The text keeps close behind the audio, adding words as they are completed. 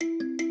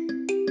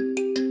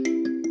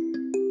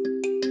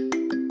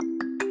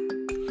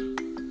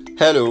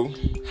Hello,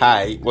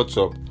 hi, what's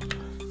up?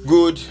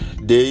 Good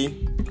day.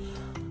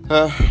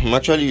 I'm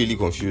actually really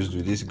confused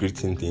with this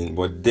greeting thing,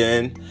 but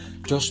then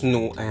just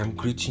know I am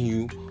greeting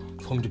you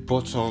from the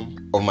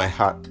bottom of my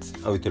heart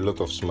and with a lot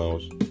of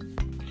smiles.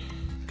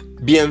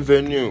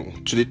 Bienvenue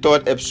to the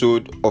third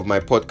episode of my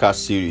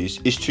podcast series,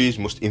 History's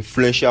Most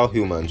Influential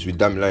Humans with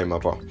Damilare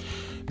Mapa.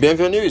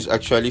 Bienvenue is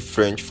actually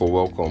French for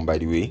welcome, by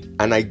the way,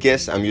 and I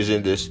guess I'm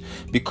using this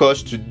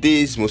because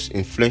today's most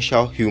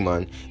influential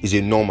human is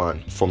a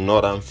Norman from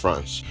northern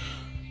France.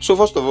 So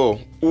first of all,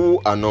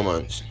 who are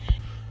Normans?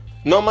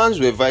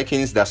 Normans were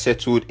Vikings that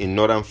settled in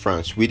northern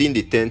France within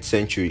the 10th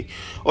century,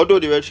 although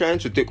they were trying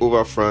to take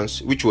over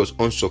France, which was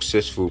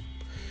unsuccessful.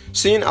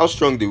 Seeing how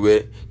strong they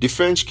were, the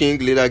French king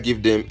later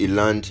gave them a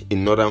land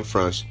in northern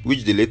France,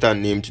 which they later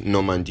named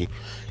Normandy.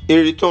 In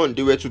return,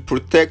 they were to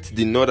protect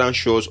the northern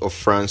shores of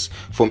France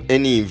from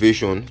any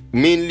invasion,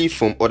 mainly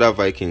from other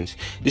Vikings.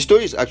 The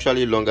story is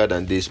actually longer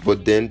than this,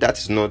 but then that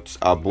is not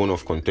our bone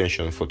of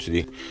contention for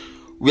today.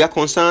 We are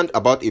concerned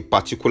about a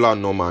particular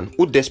Norman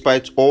who,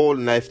 despite all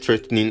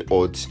life-threatening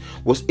odds,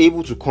 was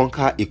able to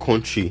conquer a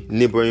country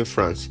neighboring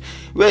France,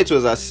 where it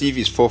was as if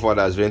his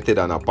forefathers rented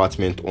an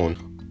apartment on.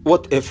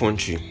 What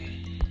effrontery!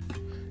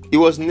 He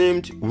was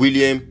named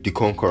William the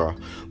Conqueror,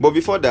 but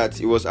before that,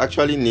 he was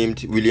actually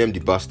named William the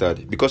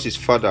Bastard because his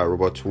father,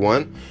 Robert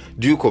I,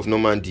 Duke of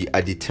Normandy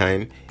at the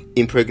time,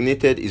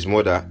 impregnated his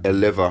mother,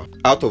 Eleva,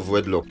 out of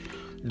wedlock.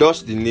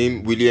 Thus, the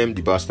name William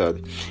the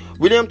Bastard.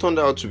 William turned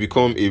out to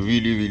become a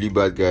really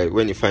bad guy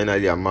when he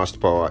finally amassed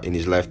power in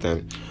his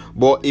lifetime.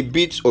 But a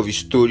bit of his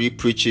story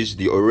preaches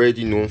the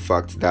already known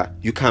fact that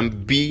you can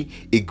be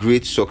a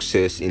great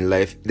success in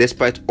life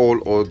despite all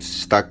odds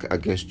stacked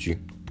against you,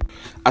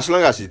 as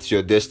long as it's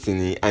your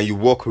destiny and you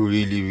work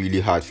really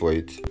hard for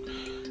it.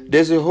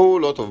 There's a whole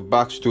lot of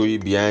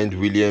backstory behind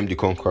William the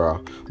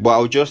Conqueror, but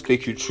I'll just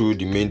take you through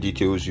the main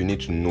details you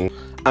need to know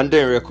and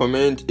then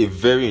recommend a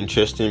very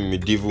interesting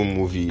medieval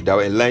movie that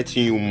will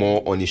enlighten you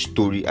more on his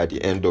story at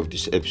the end of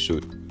this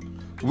episode.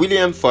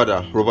 William's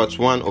father, Robert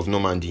I of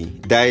Normandy,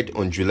 died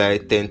on July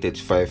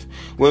 1035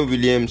 when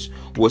Williams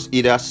was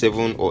either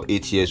 7 or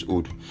 8 years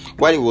old,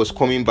 while he was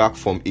coming back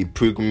from a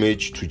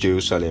pilgrimage to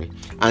Jerusalem.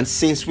 And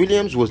since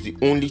Williams was the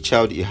only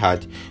child he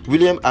had,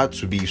 William had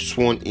to be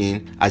sworn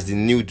in as the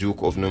new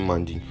Duke of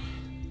Normandy.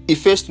 He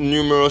faced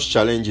numerous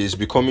challenges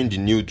becoming the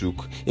new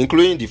Duke,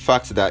 including the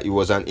fact that he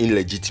was an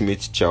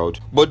illegitimate child.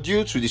 But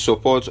due to the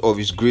support of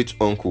his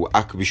great-uncle,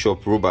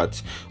 Archbishop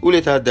Robert, who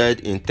later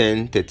died in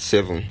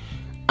 1037,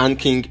 and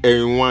King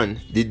Henry I,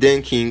 the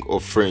then King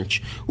of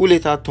French, who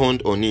later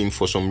turned on him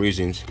for some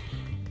reasons,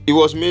 he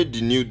was made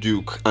the new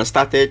Duke and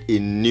started a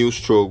new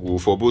struggle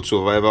for both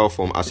survival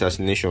from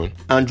assassination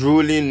and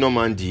ruling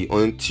Normandy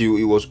until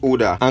he was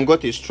older and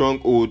got a strong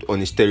hold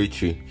on his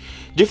territory.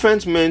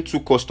 Different men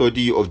took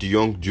custody of the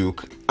young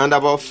Duke, and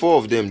about 4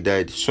 of them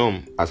died,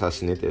 some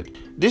assassinated.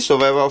 This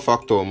survival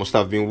factor must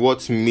have been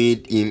what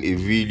made him a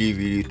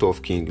really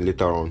tough king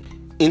later on.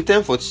 In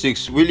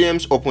 1046,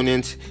 William's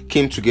opponents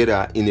came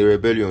together in a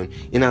rebellion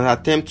in an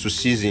attempt to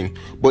seize him,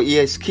 but he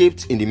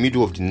escaped in the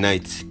middle of the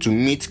night to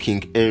meet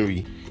King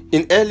Henry.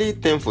 In early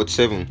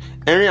 1047,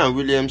 Henry and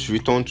Williams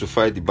returned to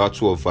fight the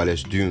Battle of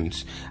Valles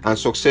Dunes and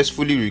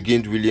successfully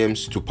regained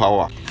Williams to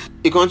power.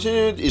 He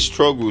continued his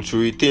struggle to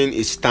retain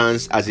his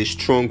stance as a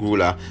strong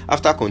ruler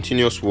after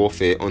continuous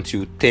warfare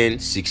until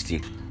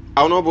 1060.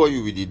 I'll not bore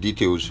you with the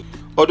details,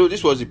 although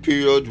this was a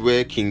period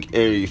where King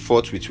Henry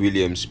fought with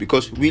Williams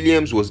because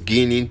Williams was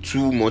gaining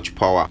too much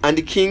power and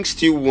the king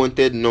still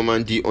wanted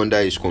Normandy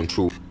under his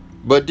control.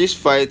 But these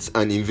fights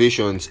and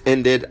invasions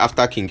ended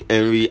after King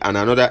Henry and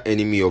another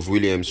enemy of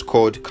Williams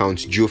called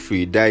Count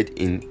Geoffrey died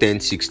in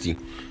 1060.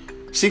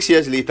 6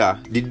 years later,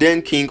 the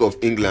then King of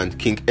England,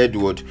 King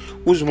Edward,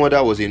 whose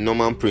mother was a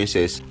Norman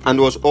princess and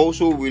was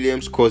also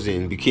William's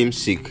cousin, became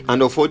sick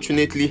and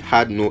unfortunately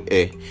had no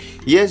heir.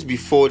 Years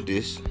before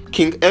this,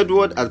 King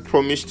Edward had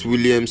promised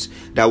Williams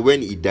that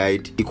when he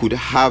died, he could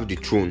have the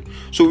throne.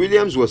 So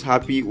Williams was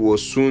happy he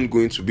was soon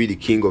going to be the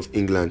King of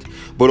England.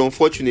 But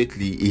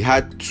unfortunately, he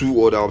had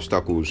 2 other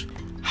obstacles.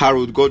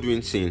 Harold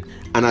Godwinson,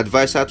 an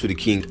advisor to the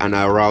king, and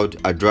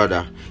Harald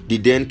Hardrada, the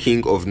then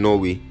King of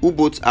Norway, who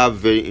both have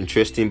very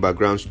interesting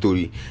background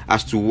story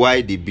as to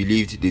why they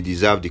believed they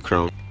deserved the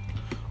crown.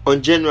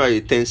 On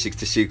January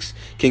 1066,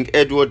 King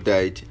Edward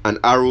died and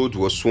Harold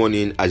was sworn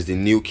in as the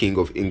new King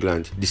of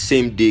England, the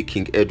same day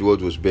King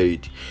Edward was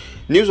buried.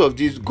 News of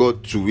this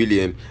got to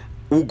William,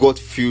 who got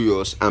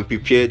furious and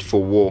prepared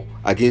for war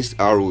against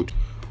Harold,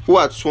 who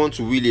had sworn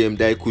to William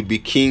that he could be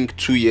king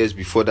 2 years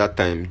before that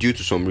time due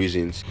to some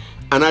reasons.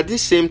 And at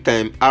this same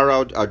time,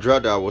 Harald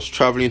Hardrada was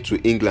traveling to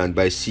England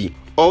by sea,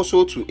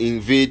 also to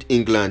invade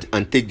England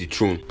and take the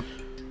throne.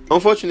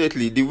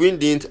 Unfortunately, the wind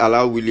didn't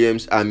allow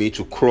William's army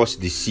to cross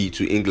the sea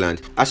to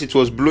England as it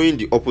was blowing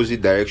the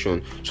opposite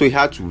direction, so he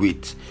had to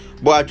wait.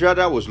 But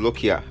Hardrada was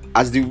luckier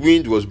as the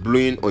wind was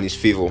blowing on his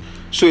favor.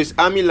 So his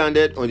army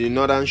landed on the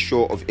northern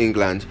shore of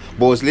England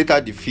but was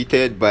later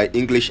defeated by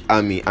English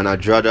army and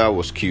Hardrada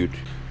was killed.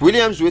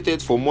 Williams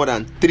waited for more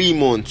than 3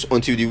 months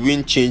until the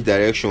wind changed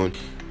direction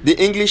The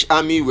English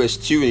army were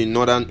still in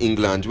northern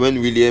England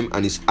when William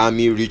and his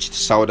army reached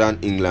southern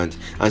England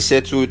and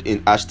settled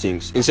in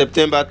Hastings in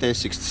September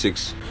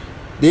 1066.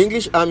 The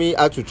English army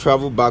had to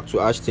travel back to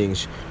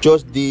Hastings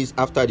just days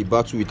after the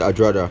battle with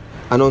Hardrada,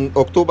 and on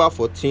October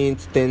 14,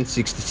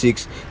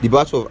 1066, the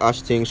Battle of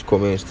Hastings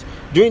commenced.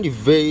 During the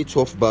very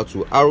tough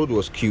battle, Harold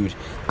was killed,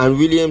 and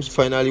Williams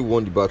finally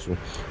won the battle,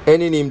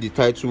 earning him the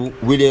title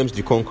Williams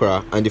the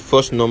Conqueror and the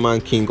first Norman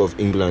King of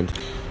England.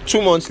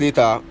 2 months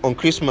later, on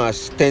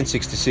Christmas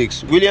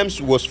 1066, Williams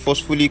was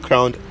forcefully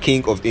crowned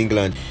King of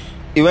England.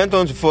 He went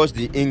on to force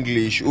the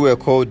English, who were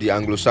called the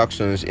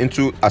Anglo-Saxons,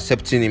 into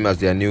accepting him as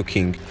their new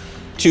king.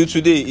 Till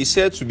today, he's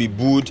said to be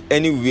booed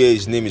anywhere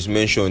his name is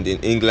mentioned in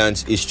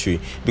England's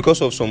history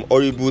because of some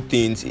horrible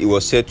things he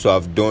was said to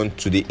have done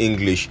to the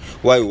English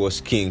while he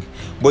was king.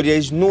 But there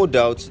is no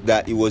doubt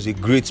that he was a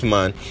great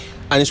man,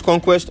 and his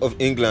conquest of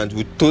England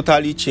would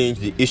totally change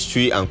the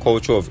history and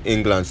culture of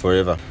England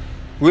forever.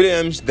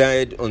 Williams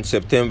died on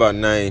September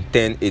 9,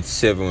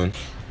 1087,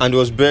 and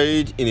was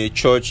buried in a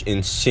church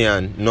in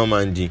Sian,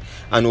 Normandy,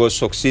 and was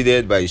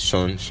succeeded by his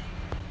sons.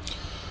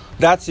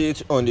 That's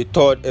it on the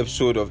third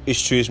episode of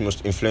History's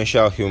Most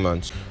Influential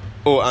Humans.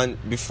 Oh, and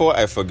before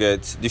I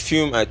forget, the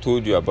film I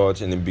told you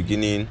about in the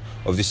beginning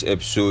of this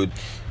episode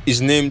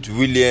is named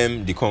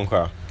William the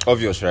Conqueror.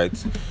 Obvious, right?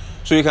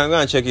 So you can go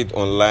and check it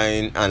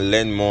online and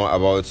learn more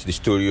about the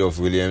story of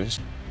Williams,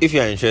 if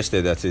you are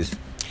interested, that is.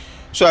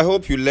 So I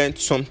hope you learned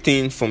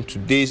something from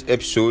today's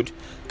episode.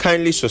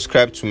 Kindly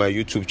subscribe to my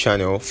YouTube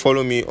channel,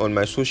 follow me on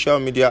my social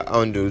media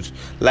handles,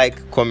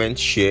 like, comment,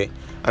 share,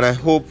 and I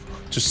hope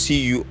to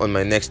see you on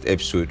my next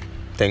episode.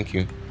 Thank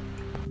you.